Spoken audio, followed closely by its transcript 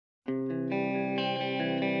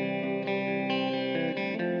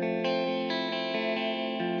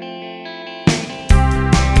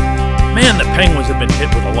Man, the Penguins have been hit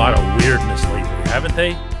with a lot of weirdness lately, haven't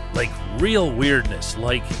they? Like, real weirdness.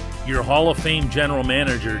 Like, your Hall of Fame general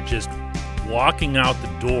manager just walking out the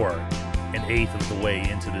door an eighth of the way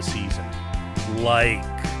into the season. Like,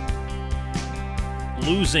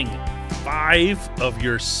 losing 5 of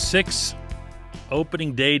your 6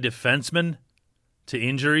 opening day defensemen to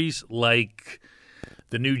injuries. Like,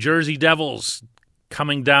 the New Jersey Devils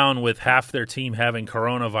coming down with half their team having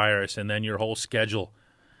coronavirus, and then your whole schedule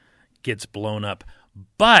gets blown up.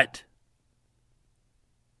 But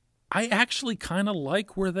I actually kind of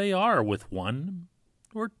like where they are, with 1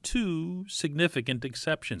 or 2 significant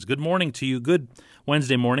exceptions. Good morning to you. Good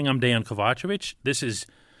Wednesday morning. I'm Dan Kovacevic. This is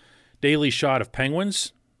Daily Shot of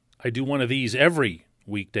Penguins. I do one of these every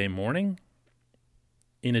weekday morning,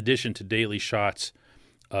 in addition to daily shots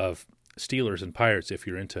of Steelers and Pirates if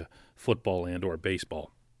you're into football and or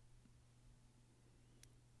baseball.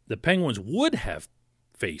 The Penguins would have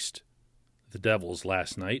faced the Devils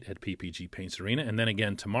last night at PPG Paints Arena, and then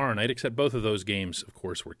again tomorrow night, except both of those games, of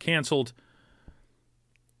course, were canceled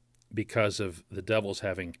because of the Devils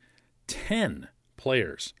having 10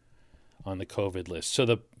 players on the COVID list. So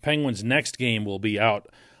the Penguins' next game will be out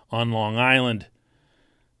on Long Island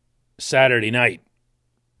Saturday night.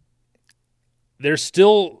 They're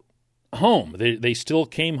still home. They still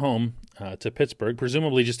came home to Pittsburgh,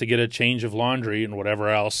 presumably just to get a change of laundry and whatever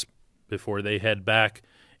else before they head back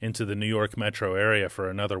into the New York metro area for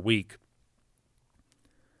another week.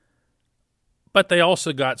 But they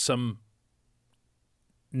also got some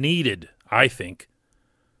needed, I think,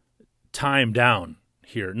 time down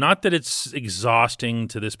here. Not that it's exhausting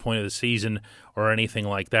to this point of the season or anything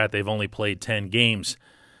like that. They've only played 10 games.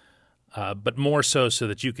 But more so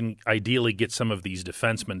that you can ideally get some of these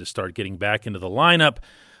defensemen to start getting back into the lineup.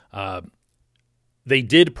 They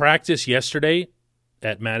did practice yesterday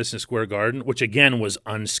at Madison Square Garden, which again was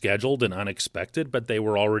unscheduled and unexpected, but they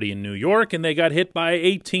were already in New York and they got hit by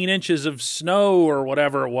 18 inches of snow or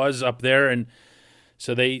whatever it was up there. And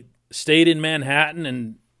so they stayed in Manhattan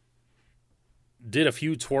and did a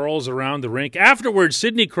few twirls around the rink. Afterwards,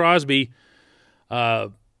 Sidney Crosby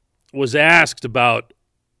was asked about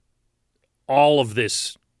all of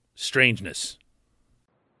this strangeness.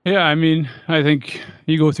 Yeah, I mean, I think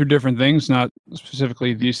you go through different things, not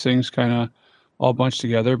specifically these things kind of all bunched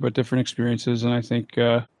together, but different experiences. And I think,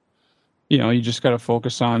 you just got to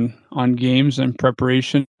focus on games and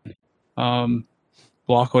preparation, block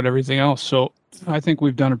out everything else. So I think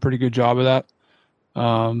we've done a pretty good job of that.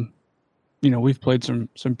 We've played some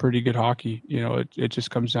pretty good hockey. It just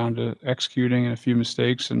comes down to executing and a few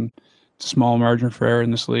mistakes, and it's a small margin for error in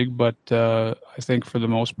this league. But I think for the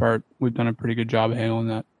most part, we've done a pretty good job of handling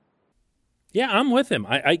that. Yeah, I'm with him.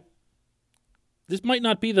 This might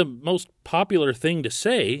not be the most popular thing to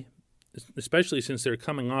say, especially since they're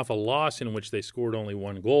coming off a loss in which they scored only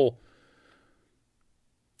 1 goal,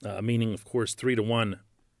 meaning, of course, 3-1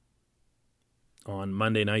 on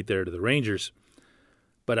Monday night there to the Rangers.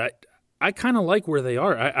 But I kind of like where they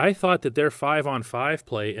are. I thought that their 5-on-5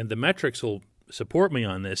 play, and the metrics will support me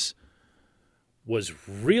on this, was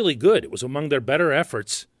really good. It was among their better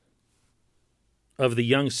efforts of the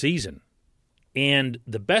young season. And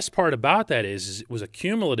the best part about that is it was a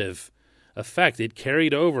cumulative effect. It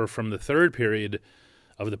carried over from the third period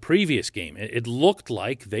of the previous game. It looked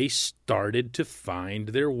like they started to find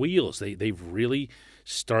their wheels. They've really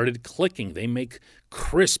started clicking. They make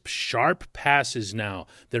crisp, sharp passes now.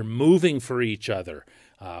 They're moving for each other.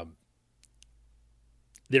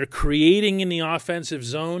 They're creating in the offensive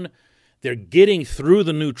zone. They're getting through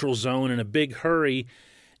the neutral zone in a big hurry.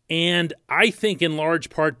 And I think in large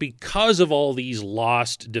part because of all these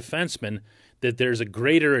lost defensemen that there's a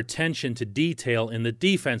greater attention to detail in the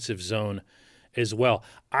defensive zone as well.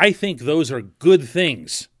 I think those are good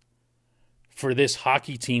things for this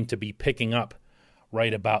hockey team to be picking up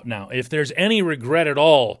right about now. If there's any regret at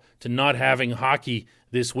all to not having hockey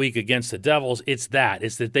this week against the Devils, it's that.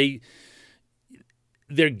 It's that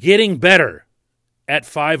they're getting better at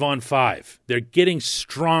 5-on-5. They're getting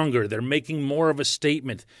stronger. They're making more of a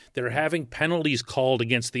statement. They're having penalties called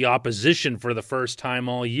against the opposition for the first time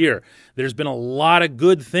all year. There's been a lot of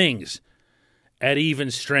good things at even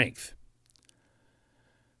strength.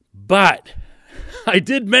 But I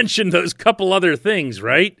did mention those couple other things,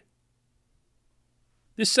 right?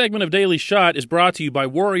 This segment of Daily Shot is brought to you by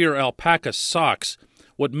Warrior Alpaca Socks.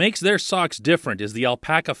 What makes their socks different is the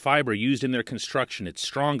alpaca fiber used in their construction. It's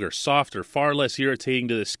stronger, softer, far less irritating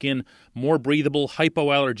to the skin, more breathable,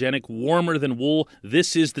 hypoallergenic, warmer than wool.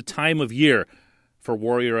 This is the time of year for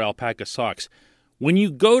Warrior Alpaca Socks. When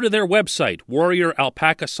you go to their website,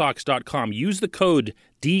 warrioralpacasocks.com, use the code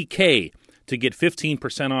DK to get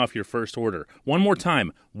 15% off your first order. One more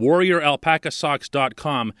time,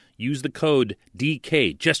 warrioralpacasocks.com. Use the code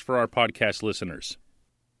DK just for our podcast listeners.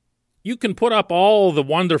 You can put up all the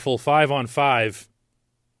wonderful 5-on-5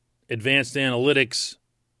 advanced analytics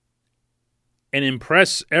and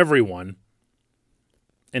impress everyone,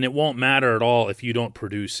 and it won't matter at all if you don't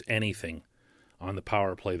produce anything on the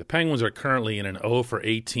power play. The Penguins are currently in an 0 for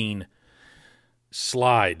 18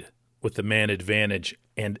 slide with the man advantage,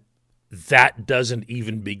 and that doesn't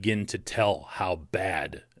even begin to tell how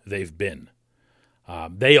bad they've been.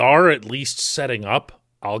 They are at least setting up.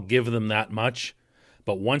 I'll give them that much.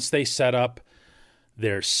 But once they set up,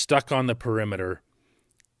 they're stuck on the perimeter.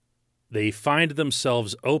 They find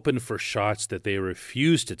themselves open for shots that they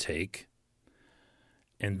refuse to take.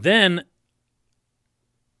 And then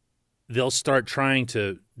they'll start trying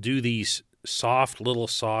to do these soft little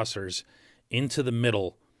saucers into the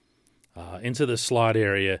middle, into the slot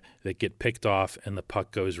area that get picked off, and the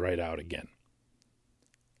puck goes right out again.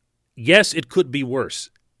 Yes, it could be worse.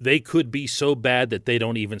 They could be so bad that they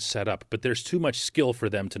don't even set up, but there's too much skill for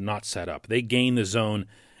them to not set up. They gain the zone,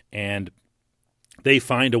 and they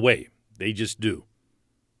find a way. They just do.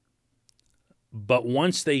 But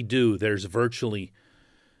once they do, there's virtually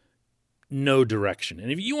no direction.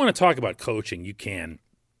 And if you want to talk about coaching, you can.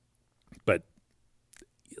 But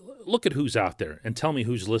look at who's out there and tell me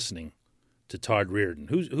who's listening to Todd Reirden.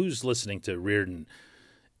 Who's listening to Reirden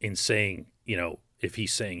in saying, if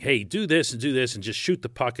he's saying, hey, do this and just shoot the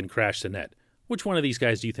puck and crash the net. Which one of these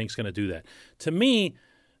guys do you think is going to do that? To me,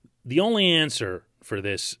 the only answer for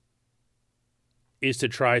this is to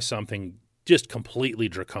try something just completely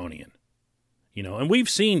draconian. And we've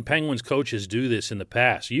seen Penguins coaches do this in the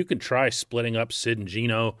past. You can try splitting up Sid and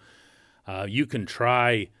Gino. You can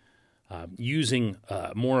try using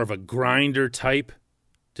more of a grinder type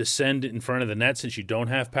to send it in front of the net since you don't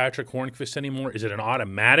have Patrick Hornqvist anymore. Is it an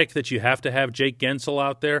automatic that you have to have Jake Gensel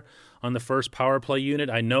out there on the first power play unit?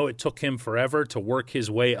 I know it took him forever to work his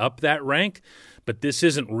way up that rank, but this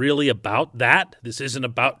isn't really about that. This isn't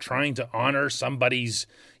about trying to honor somebody's,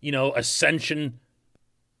 ascension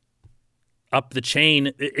up the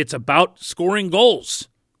chain. It's about scoring goals.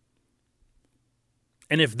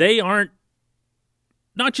 And if they aren't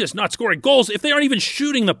not just not scoring goals, if they aren't even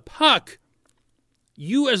shooting the puck,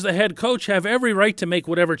 you as the head coach have every right to make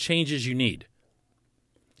whatever changes you need.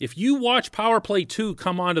 If you watch Power Play 2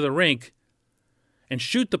 come onto the rink and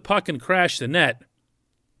shoot the puck and crash the net,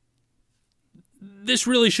 this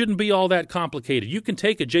really shouldn't be all that complicated. You can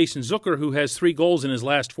take a Jason Zucker who has 3 goals in his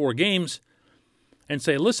last 4 games and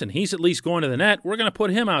say, listen, he's at least going to the net. We're going to put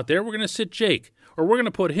him out there. We're going to sit Jake. Or we're going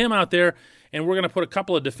to put him out there and we're going to put a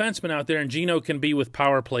couple of defensemen out there and Gino can be with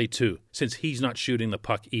Power Play 2 since he's not shooting the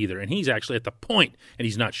puck either. And he's actually at the point and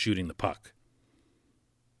he's not shooting the puck.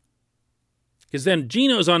 Because then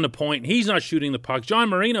Gino's on the point and he's not shooting the puck. John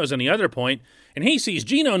Marino's on the other point and he sees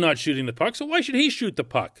Gino not shooting the puck, so why should he shoot the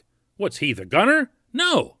puck? What's he, the gunner?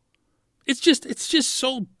 No. It's just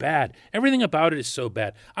so bad. Everything about it is so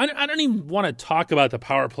bad. I don't even want to talk about the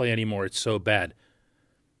power play anymore. It's so bad.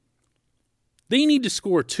 They need to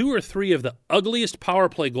score 2 or 3 of the ugliest power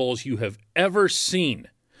play goals you have ever seen.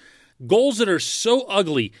 Goals that are so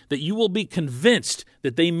ugly that you will be convinced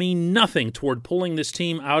that they mean nothing toward pulling this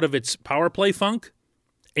team out of its power play funk,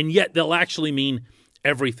 and yet they'll actually mean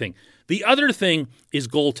everything. The other thing is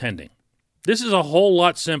goaltending. This is a whole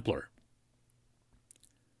lot simpler.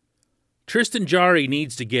 Tristan Jarry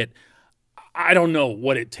needs to get, I don't know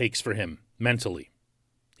what it takes for him mentally.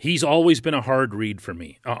 He's always been a hard read for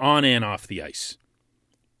me, on and off the ice.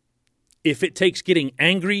 If it takes getting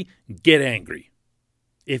angry, get angry.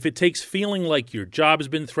 If it takes feeling like your job has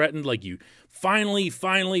been threatened, like you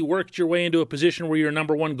finally worked your way into a position where you're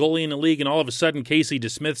number 1 goalie in the league and all of a sudden Casey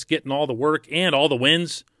DeSmith's getting all the work and all the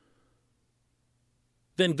wins,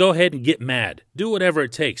 then go ahead and get mad. Do whatever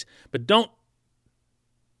it takes. But don't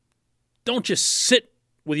just sit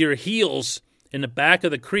with your heels in the back of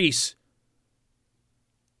the crease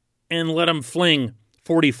and let them fling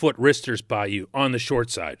 40-foot wristers by you on the short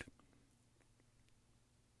side.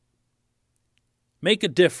 Make a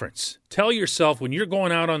difference. Tell yourself when you're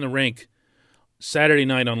going out on the rink Saturday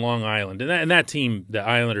night on Long Island, and that team, the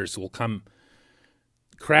Islanders, will come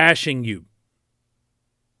crashing your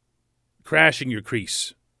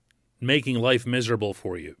crease, making life miserable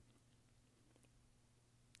for you.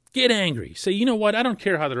 Get angry. Say, you know what? I don't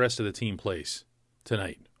care how the rest of the team plays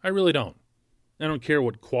tonight. I really don't. I don't care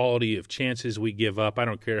what quality of chances we give up. I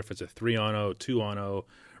don't care if it's a 3-on-0, 2-on-0,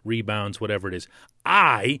 rebounds, whatever it is.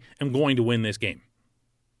 I am going to win this game.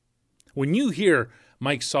 When you hear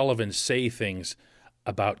Mike Sullivan say things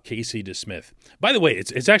about Casey DeSmith. By the way,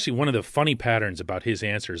 it's actually one of the funny patterns about his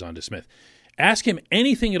answers on DeSmith. Ask him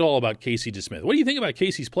anything at all about Casey DeSmith. What do you think about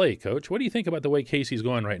Casey's play, Coach? What do you think about the way Casey's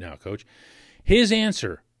going right now, Coach? His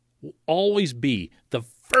answer will always be the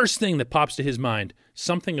first thing that pops to his mind,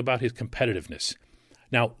 something about his competitiveness.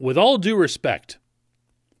 Now, with all due respect,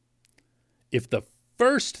 if the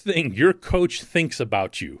first thing your coach thinks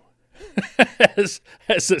about you as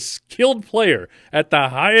a skilled player at the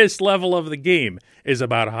highest level of the game is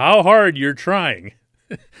about how hard you're trying,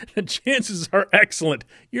 the chances are excellent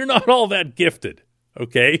you're not all that gifted,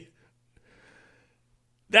 okay?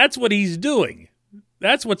 That's what he's doing.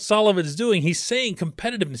 That's what Sullivan's doing. He's saying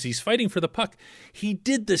competitiveness. He's fighting for the puck. He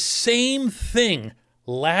did the same thing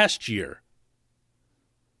last year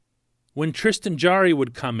when Tristan Jarry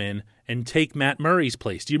would come in and take Matt Murray's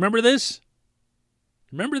place. Do you remember this?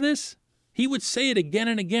 Remember this? He would say it again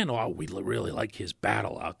and again. Oh, we really like his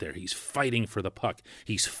battle out there. He's fighting for the puck.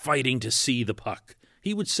 He's fighting to see the puck.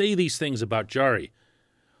 He would say these things about Jarry,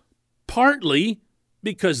 partly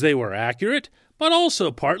because they were accurate, but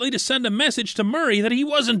also partly to send a message to Murray that he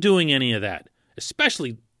wasn't doing any of that,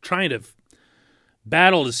 especially trying to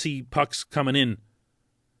battle to see pucks coming in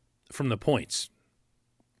from the points.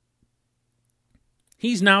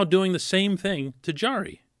 He's now doing the same thing to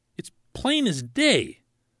Jarry. It's plain as day.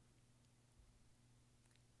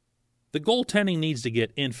 The goaltending needs to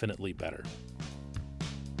get infinitely better.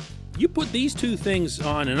 You put these two things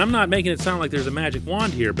on, and I'm not making it sound like there's a magic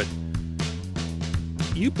wand here, but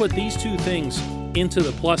you put these two things into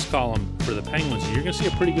the plus column for the Penguins, and you're going to see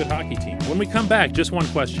a pretty good hockey team. When we come back, just one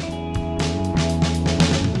question.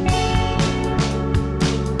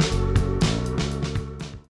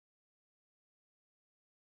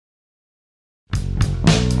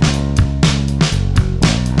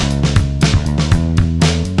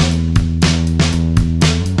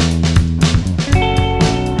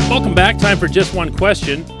 Welcome back. Time for just one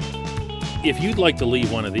question. If you'd like to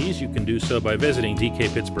leave one of these, you can do so by visiting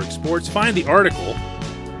DK Pittsburgh Sports. Find the article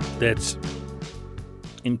that's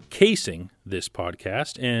encasing this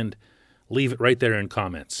podcast and leave it right there in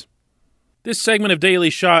comments. This segment of Daily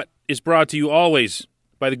Shot is brought to you always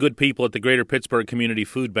by the good people at the Greater Pittsburgh Community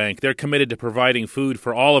Food Bank. They're committed to providing food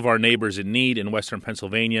for all of our neighbors in need in Western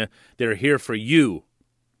Pennsylvania. They're here for you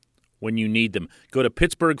when you need them. Go to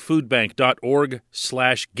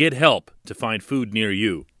pittsburghfoodbank.org/gethelp to find food near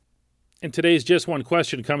you. And today's Just One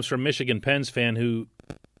Question comes from Michigan Pens fan who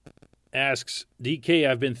asks, DK,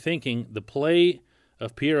 I've been thinking the play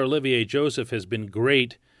of Pierre-Olivier Joseph has been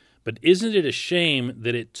great, but isn't it a shame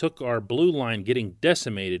that it took our blue line getting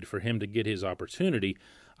decimated for him to get his opportunity?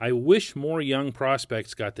 I wish more young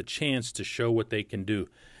prospects got the chance to show what they can do.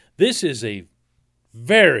 This is a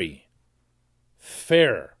very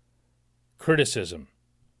fair criticism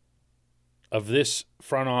of this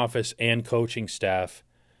front office and coaching staff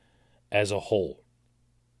as a whole,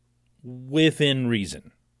 within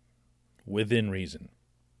reason. Within reason.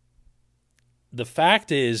 The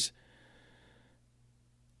fact is,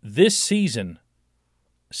 this season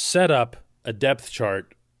set up a depth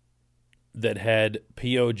chart that had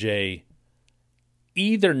POJ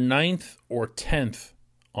either 9th or 10th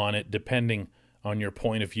on it, depending on your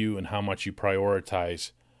point of view and how much you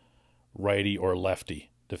prioritize righty or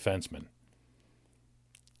lefty defenseman.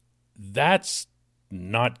 That's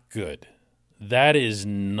not good. That is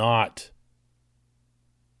not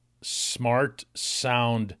smart,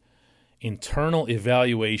 sound, internal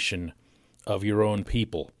evaluation of your own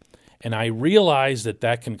people. And I realize that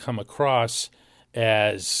that can come across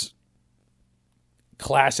as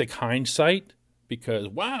classic hindsight because,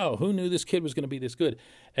 wow, who knew this kid was going to be this good?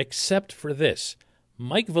 Except for this.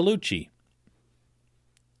 Mike Vellucci,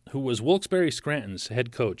 who was Wilkes-Barre Scranton's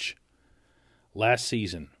head coach last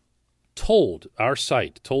season, told our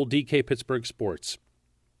site, told DK Pittsburgh Sports,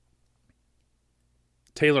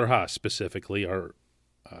 Taylor Haas specifically, our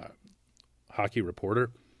hockey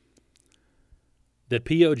reporter, that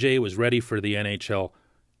POJ was ready for the NHL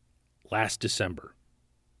last December.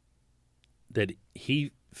 That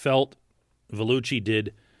he felt, Vellucci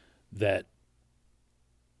did, that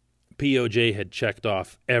POJ had checked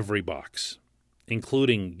off every box,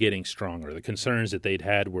 including getting stronger. The concerns that they'd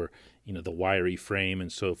had were, the wiry frame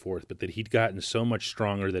and so forth, but that he'd gotten so much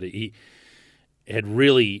stronger that he had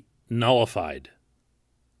really nullified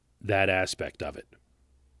that aspect of it.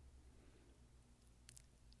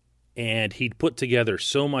 And he'd put together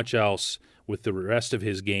so much else with the rest of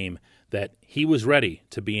his game that he was ready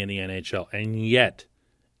to be in the NHL, and yet,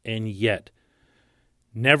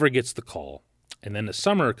 never gets the call. And then the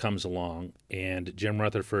summer comes along, and Jim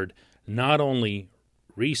Rutherford not only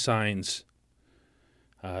re-signs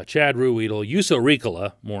Chad Ruhwedel, Juuso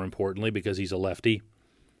Riikola, more importantly, because he's a lefty,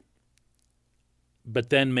 but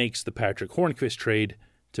then makes the Patrick Hornqvist trade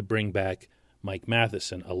to bring back Mike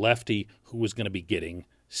Matheson, a lefty who was going to be getting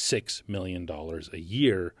 $6 million a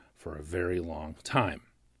year for a very long time.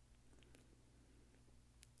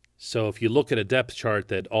 So if you look at a depth chart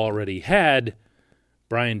that already had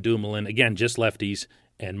Brian Dumoulin, again, just lefties,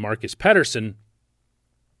 and Marcus Pettersson,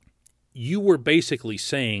 you were basically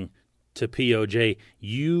saying to POJ,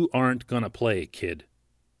 you aren't going to play, kid.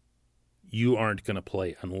 You aren't going to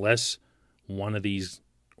play unless one of these,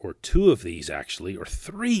 or two of these actually, or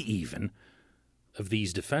three even, of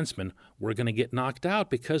these defensemen were going to get knocked out,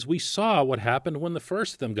 because we saw what happened when the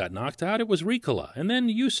first of them got knocked out. It was Riikola, and then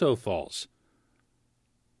Juuso falls.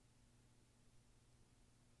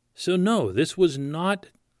 So no, this was not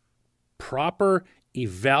proper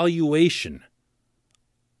evaluation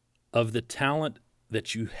of the talent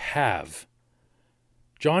that you have.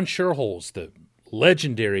 John Schuerholz, the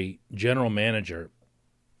legendary general manager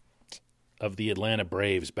of the Atlanta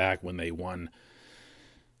Braves back when they won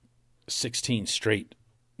 16 straight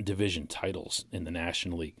division titles in the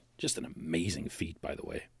National League, just an amazing feat, by the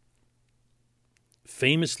way,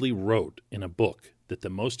 famously wrote in a book that the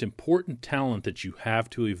most important talent that you have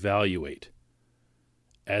to evaluate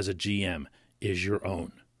as a GM is your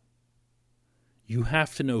own. You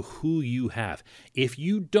have to know who you have. If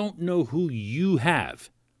you don't know who you have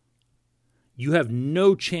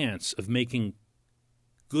no chance of making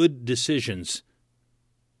good decisions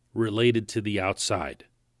related to the outside,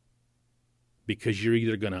 because you're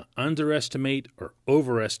either going to underestimate or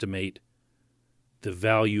overestimate the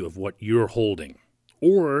value of what you're holding,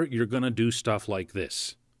 or you're going to do stuff like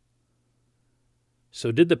this.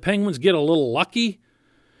 So did the Penguins get a little lucky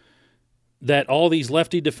that all these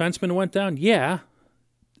lefty defensemen went down? Yeah,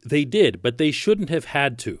 they did, but they shouldn't have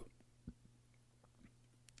had to.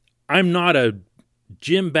 I'm not a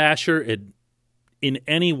Jim basher in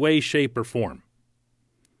any way, shape, or form.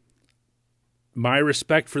 My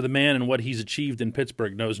respect for the man and what he's achieved in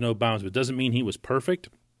Pittsburgh knows no bounds, but it doesn't mean he was perfect,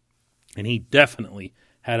 and he definitely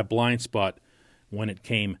had a blind spot when it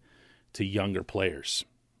came to younger players.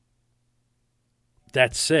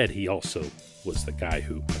 That said, he also was the guy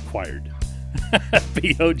who acquired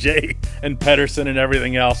POJ and Pettersson and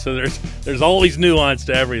everything else. So there's always nuance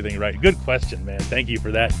to everything, right? Good question, man. Thank you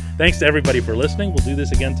for that. Thanks to everybody for listening. We'll do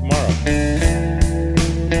this again tomorrow.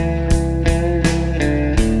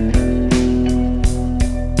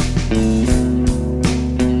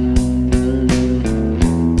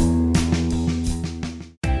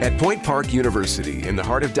 At Point Park University, in the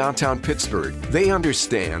heart of downtown Pittsburgh, they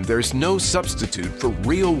understand there's no substitute for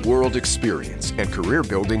real-world experience and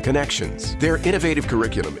career-building connections. Their innovative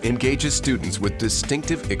curriculum engages students with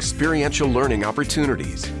distinctive experiential learning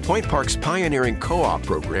opportunities. Point Park's pioneering co-op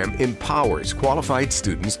program empowers qualified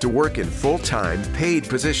students to work in full-time, paid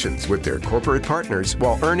positions with their corporate partners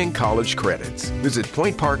while earning college credits. Visit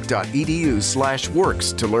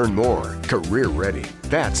pointpark.edu/works to learn more. Career ready.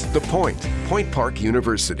 That's the point. Point Park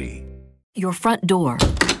University. Your front door,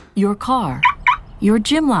 your car, your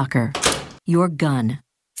gym locker, your gun.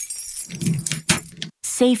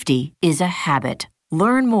 Safety is a habit.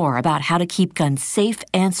 Learn more about how to keep guns safe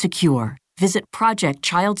and secure. Visit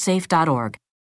ProjectChildSafe.org.